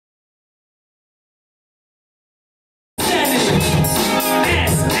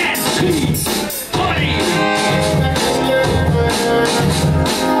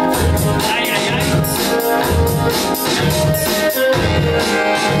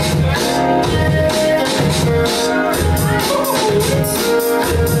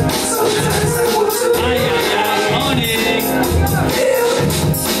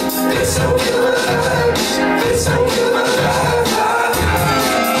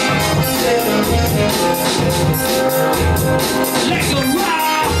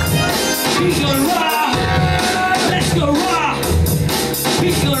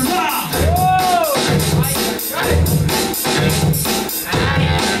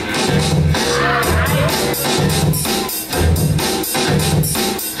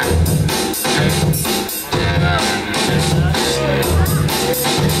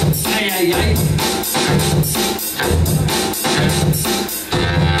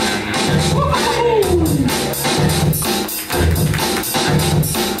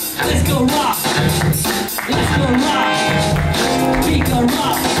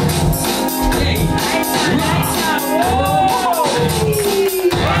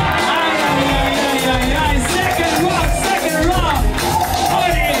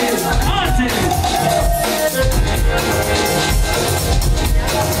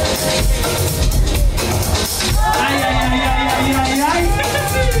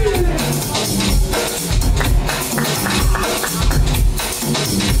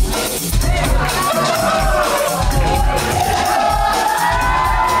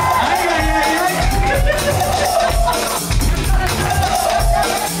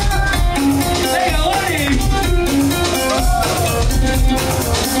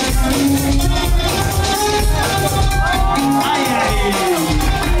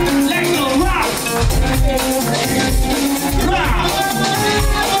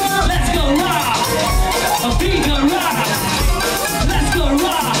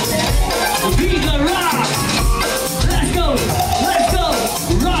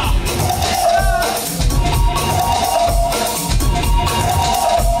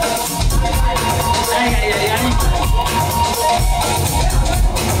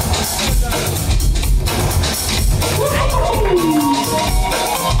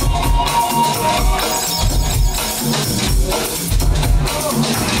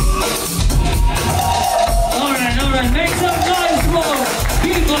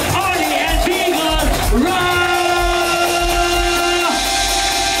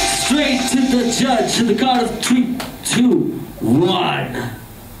judge to the count of 3, 2, 1.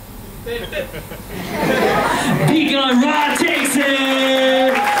 Bgirl and Rod takes it!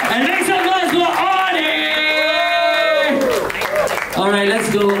 And make some noise for Ohny! Alright,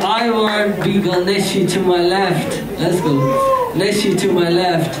 let's go. I want Bgirl Neshi to my left. Let's go. Neshi to my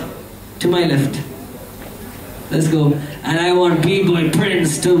left. To my left. Let's go. And I want Bboy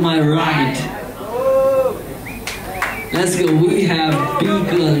Prince to my right. Let's go. We have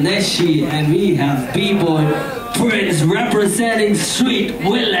Bgirl Neshi and we have Bboy Prince representing Sweet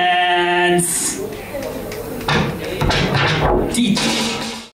Villains. Teach.